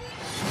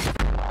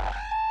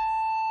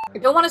 I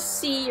don't want to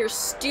see your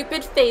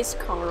stupid face,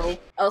 Carl.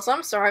 Also,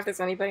 I'm sorry if there's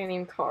anybody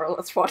named Carl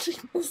that's watching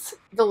this.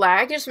 The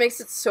lag just makes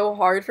it so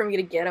hard for me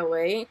to get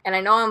away. And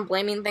I know I'm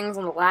blaming things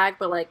on the lag,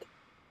 but like,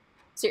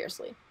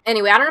 seriously.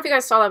 Anyway, I don't know if you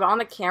guys saw that, but on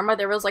the camera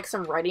there was like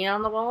some writing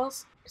on the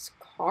walls. Because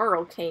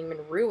Carl came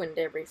and ruined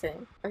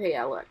everything. Okay,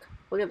 yeah, look.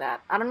 Look at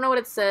that. I don't know what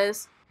it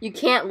says. You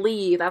can't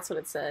leave, that's what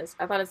it says.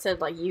 I thought it said,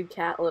 like, you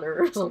cat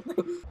litter or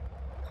something.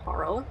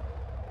 Carl?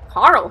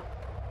 Carl!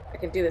 I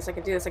can do this, I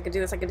can do this, I can do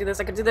this, I can do this,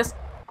 I can do this!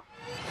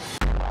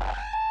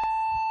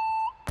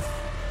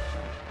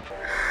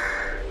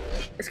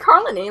 Is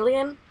Carl an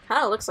alien?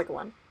 Kinda looks like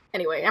one.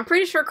 Anyway, I'm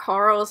pretty sure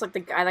Carl is, like, the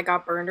guy that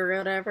got burned or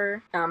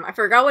whatever. I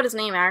forgot what his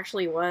name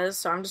actually was,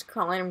 so I'm just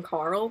calling him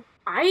Carl.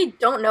 I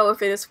don't know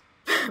if it is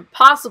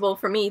possible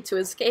for me to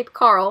escape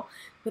Carl,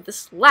 with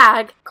this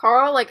lag.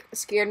 Carl, like,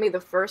 scared me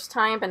the first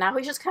time, but now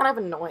he's just kind of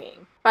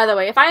annoying. By the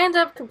way, if I end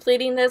up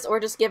completing this or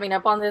just giving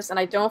up on this and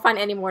I don't find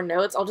any more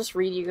notes, I'll just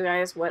read you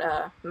guys what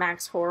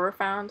Max Horror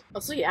found.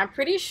 Also, yeah, I'm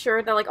pretty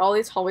sure that, like, all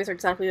these hallways are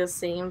exactly the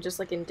same, just,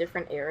 like, in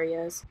different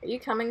areas. Are you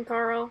coming,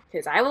 Carl?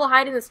 Because I will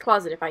hide in this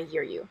closet if I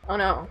hear you. Oh,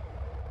 no.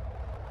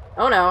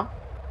 Oh, no.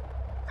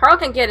 Carl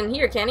can't get in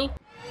here, can he?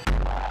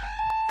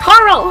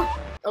 Carl!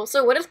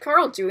 Also, what is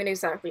Carl doing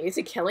exactly? Is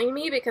he killing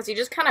me? Because he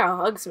just kind of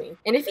hugs me.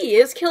 And if he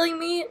is killing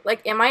me,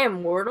 like, am I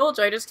immortal?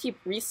 Do I just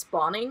keep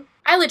respawning?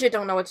 I legit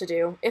don't know what to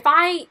do. If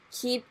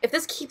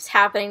this keeps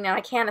happening and I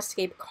can't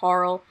escape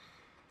Carl,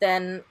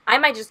 then I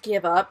might just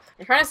give up.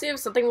 I'm trying to see if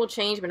something will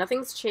change, but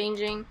nothing's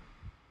changing.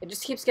 It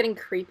just keeps getting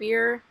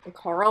creepier. And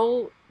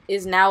Carl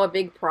is now a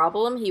big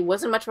problem. He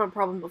wasn't much of a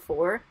problem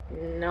before.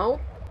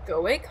 Nope. Go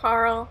away,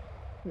 Carl.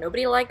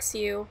 Nobody likes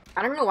you.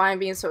 I don't know why I'm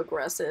being so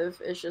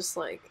aggressive. It's just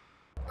like,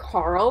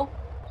 Carl?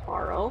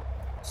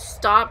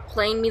 Stop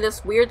playing me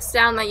this weird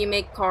sound that you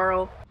make,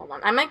 Carl. Hold on,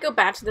 I might go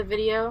back to the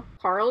video.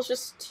 Carl's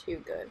just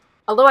too good.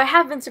 Although I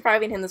have been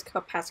surviving him this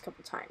past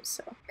couple times,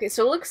 so. Okay,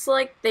 so it looks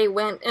like they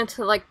went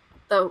into, like,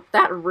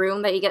 that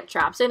room that you get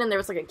trapped in, and there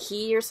was, like, a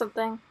key or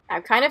something.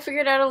 I've kind of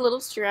figured out a little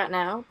strat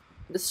now.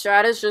 The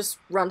strat is just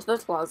run to the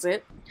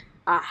closet.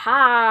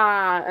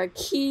 Aha! A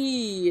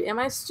key! Am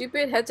I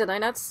stupid? Did I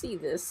not see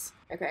this?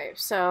 Okay,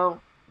 so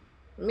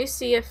let me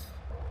see if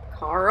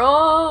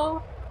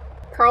Carl's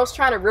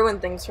trying to ruin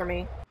things for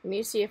me. Let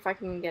me see if I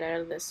can get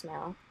out of this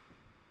now.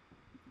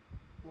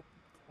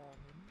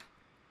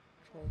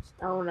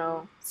 Oh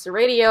no, it's the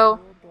radio.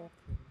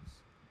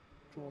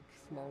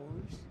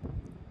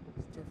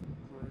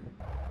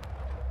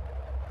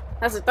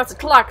 That's a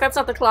clock. That's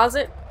not the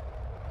closet.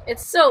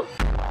 It's so.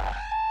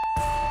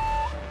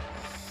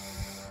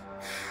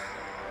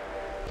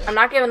 I'm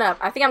not giving up.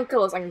 I think I'm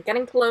close. I'm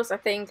getting close, I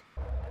think.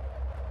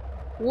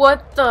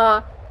 What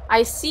the?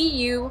 I see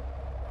you.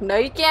 No,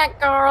 you can't,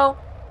 Carl.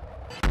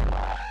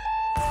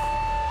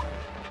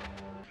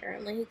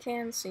 Apparently he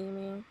can see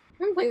me. I've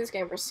been playing this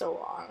game for so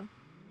long.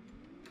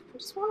 I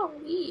just want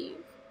to leave.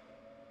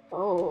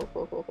 Oh.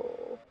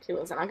 Okay,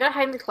 listen. I'm gonna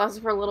hide in the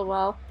closet for a little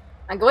while.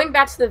 I'm going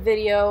back to the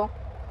video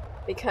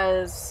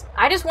because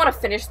I just want to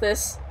finish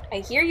this. I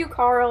hear you,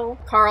 Carl.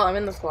 Carl, I'm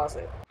in the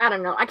closet. I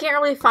don't know. I can't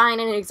really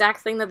find an exact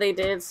thing that they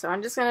did, so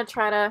I'm just gonna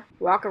try to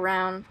walk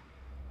around.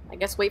 I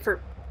guess wait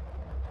for...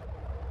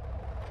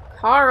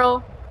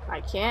 Carl!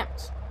 I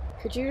can't.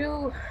 Could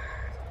you...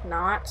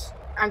 not?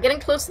 I'm getting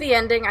close to the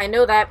ending. I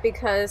know that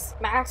because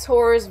Max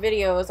Horror's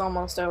video is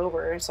almost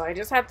over, so I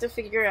just have to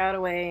figure out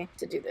a way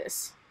to do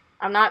this.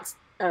 I'm not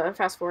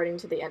fast forwarding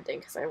to the ending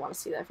because I want to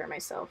see that for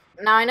myself.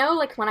 Now I know,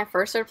 like, when I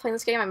first started playing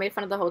this game, I made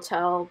fun of the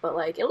hotel, but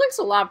like it looks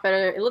a lot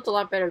better. It looked a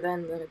lot better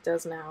then than it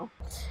does now.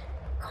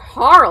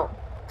 Carl,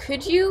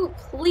 could you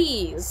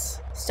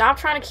please stop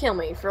trying to kill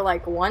me for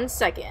like 1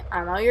 second?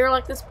 I know you're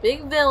like this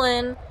big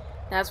villain.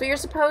 That's what you're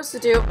supposed to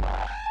do.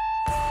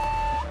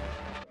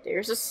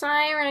 There's a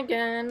siren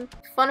again.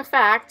 Fun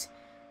fact,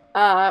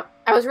 I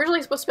was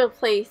originally supposed to be able to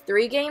play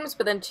 3 games,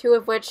 but then 2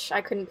 of which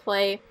I couldn't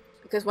play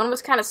because one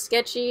was kind of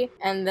sketchy,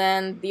 and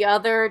then the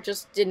other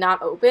just did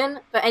not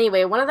open. But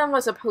anyway, one of them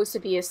was supposed to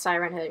be a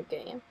siren head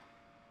game.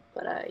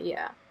 But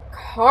yeah.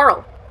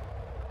 Carl!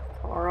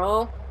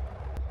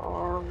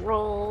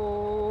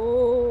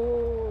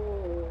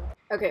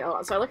 Okay, hold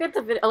on. So I looked at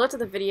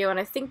the video, and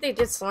I think they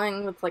did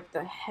something with like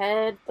the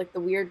head, like the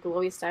weird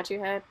glowy statue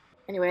head.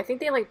 Anyway, I think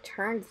they like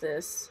turned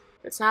this.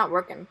 It's not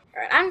working.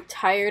 Alright, I'm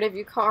tired of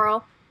you,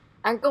 Carl.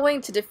 I'm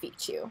going to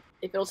defeat you.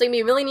 If it'll take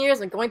me a million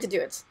years, I'm going to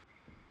do it.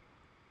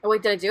 Oh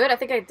wait, did I do it? I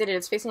think I did it.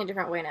 It's facing a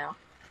different way now.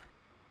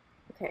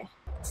 Okay.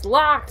 It's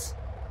locked!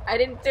 I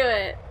didn't do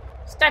it.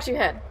 Statue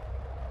head.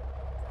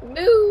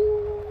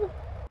 Move!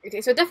 Okay,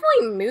 so it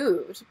definitely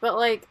moved, but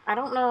like, I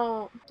don't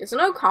know. There's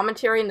no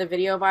commentary in the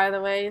video, by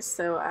the way,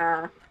 so,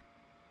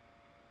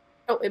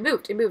 oh, it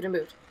moved.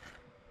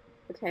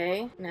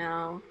 Okay,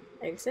 now,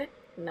 exit?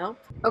 Nope.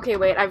 Okay,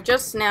 wait, I've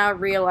just now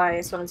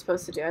realized what I'm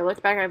supposed to do. I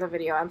looked back at the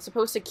video. I'm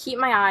supposed to keep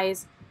my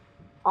eyes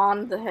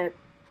on the hip,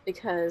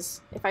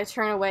 because if I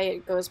turn away,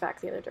 it goes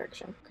back the other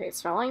direction. Okay,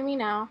 it's following me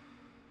now.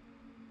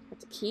 I have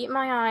to keep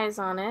my eyes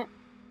on it.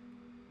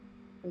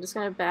 I'm just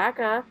gonna back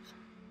up.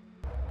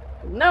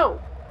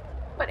 No!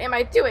 What am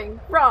I doing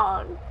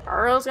wrong?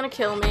 Carl's gonna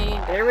kill me.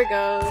 There we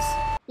goes.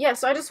 Yeah,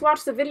 so I just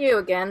watched the video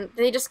again.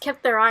 They just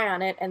kept their eye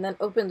on it and then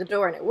opened the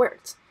door and it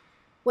worked.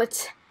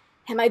 What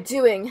am I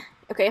doing?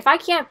 Okay, if I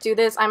can't do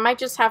this, I might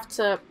just have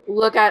to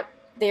look at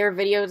their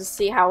video to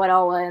see how it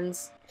all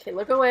ends. Okay,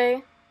 look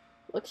away.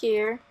 Look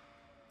here.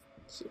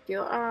 Keep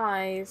your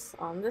eyes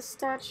on the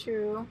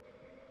statue.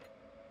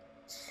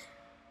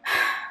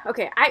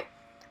 Okay, I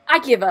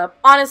give up.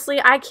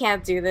 Honestly, I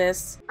can't do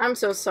this. I'm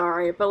so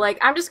sorry, but like,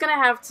 I'm just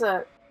gonna have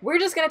to... We're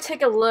just gonna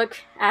take a look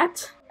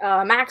at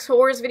Max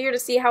Horror's video to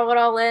see how it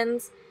all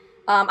ends.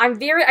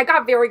 I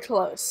got very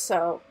close,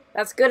 so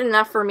that's good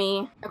enough for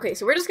me. Okay,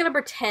 so we're just gonna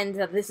pretend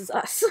that this is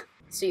us.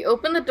 So you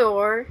open the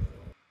door.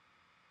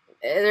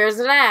 There's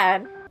an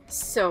ad.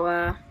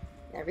 So,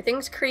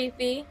 everything's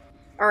creepy.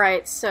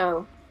 Alright,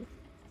 so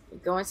you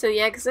go into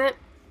the exit,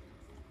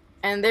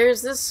 and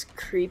there's this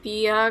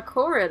creepy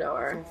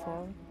corridor. So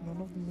far,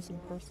 none of the missing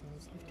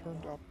persons have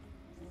turned up.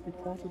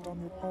 Reporter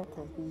Daniel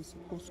Parker, who is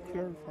supposed to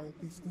clarify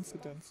these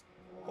incidents,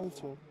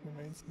 also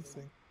remains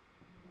missing.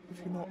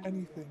 If you know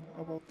anything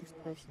about these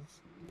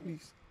persons,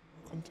 please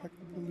contact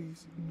the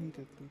police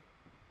immediately.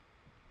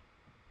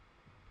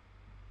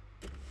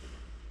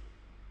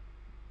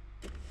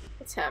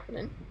 What's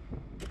happening?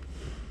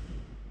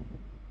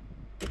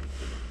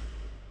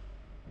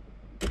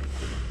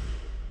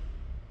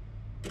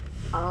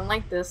 I don't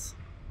like this.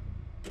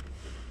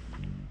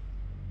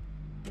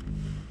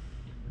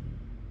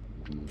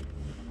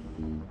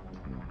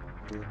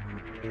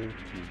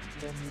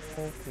 Daniel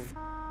Parker.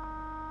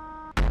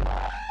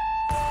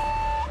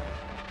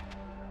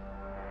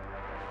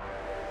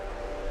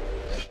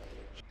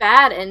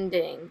 Bad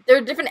ending. There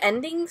are different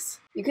endings?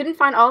 You couldn't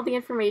find all the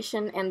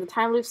information and the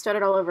time loop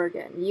started all over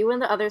again. You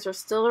and the others are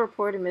still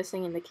reported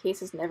missing and the case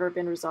has never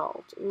been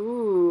resolved.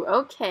 Ooh,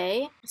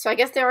 okay. So I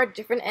guess there are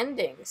different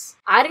endings.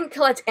 I didn't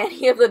collect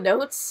any of the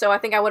notes, so I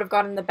think I would have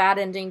gotten the bad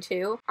ending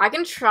too. I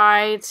can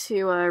try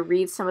to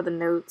read some of the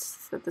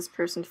notes that this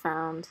person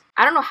found.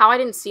 I don't know how I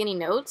didn't see any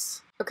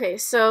notes. Okay,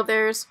 so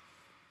there's...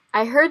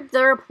 I heard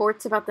the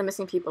reports about the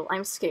missing people.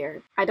 I'm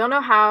scared. I don't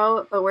know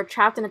how, but we're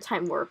trapped in a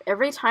time warp.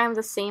 Every time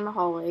the same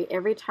hallway,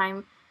 every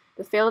time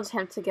the failed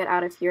attempt to get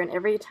out of here, and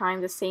every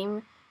time the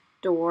same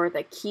door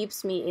that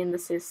keeps me in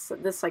this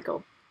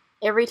cycle.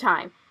 Every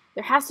time.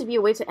 There has to be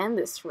a way to end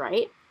this,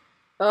 right?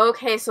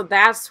 Okay, so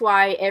that's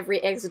why every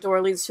exit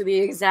door leads to the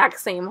exact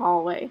same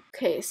hallway.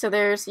 Okay, so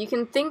there's... You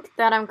can think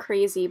that I'm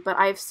crazy, but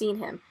I've seen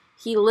him.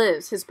 He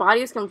lives. His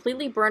body is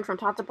completely burned from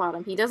top to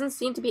bottom. He doesn't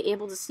seem to be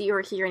able to see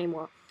or hear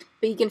anymore,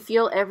 but he can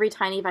feel every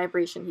tiny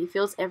vibration. He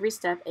feels every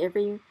step,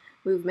 every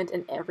movement,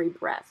 and every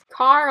breath.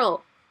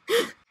 Carl!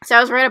 So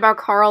I was right about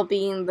Carl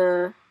being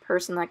the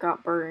person that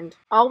got burned.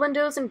 All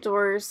windows and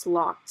doors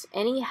locked.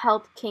 Any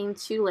help came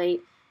too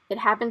late. It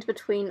happened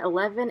between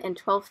 11 and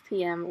 12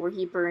 p.m. where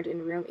he burned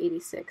in room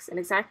 86, and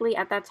exactly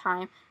at that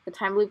time, the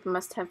time loop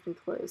must have been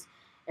closed.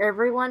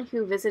 Everyone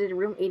who visited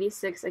room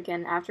 86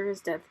 again after his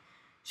death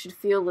should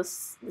feel the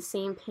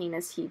same pain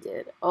as he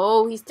did.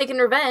 Oh, he's taking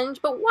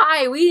revenge, but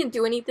why? We didn't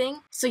do anything.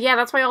 So yeah,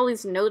 that's why all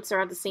these notes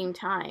are at the same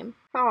time.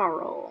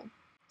 Carl.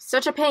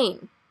 Such a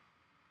pain.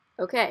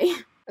 Okay.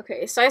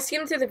 Okay, so I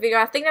skimmed through the video.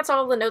 I think that's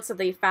all the notes that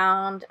they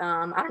found.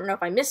 I don't know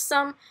if I missed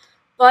some,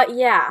 but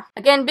yeah.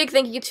 Again, big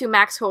thank you to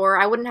Max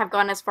Horror. I wouldn't have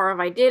gone as far as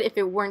I did if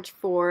it weren't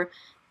for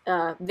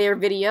their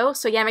video,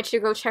 so yeah, make sure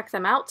you go check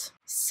them out.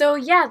 So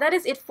yeah, that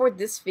is it for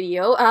this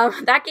video.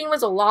 That game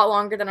was a lot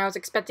longer than I was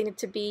expecting it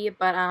to be,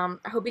 but I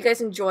hope you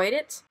guys enjoyed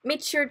it.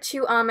 Make sure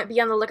to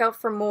be on the lookout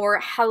for more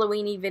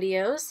Halloween-y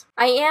videos.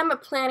 I am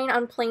planning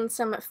on playing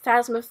some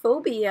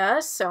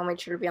Phasmophobia, so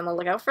make sure to be on the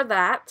lookout for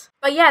that.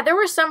 But yeah, there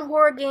were some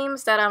horror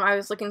games that I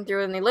was looking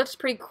through and they looked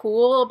pretty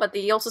cool, but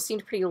they also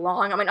seemed pretty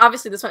long. I mean,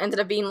 obviously this one ended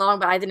up being long,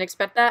 but I didn't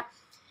expect that.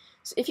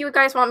 So if you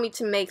guys want me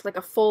to make like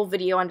a full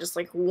video on just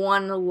like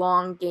one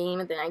long game,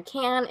 then I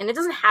can. And it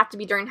doesn't have to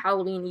be during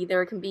Halloween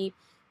either. It can be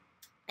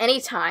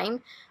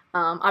anytime.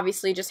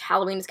 Obviously, just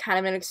Halloween is kind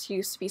of an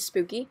excuse to be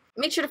spooky.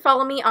 Make sure to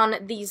follow me on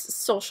these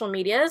social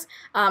medias.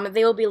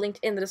 They will be linked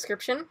in the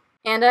description.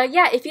 And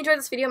yeah, if you enjoyed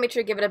this video, make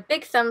sure to give it a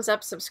big thumbs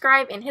up,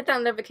 subscribe, and hit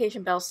that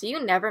notification bell so you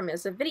never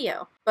miss a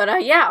video.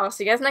 But yeah, I'll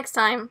see you guys next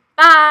time.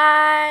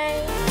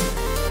 Bye!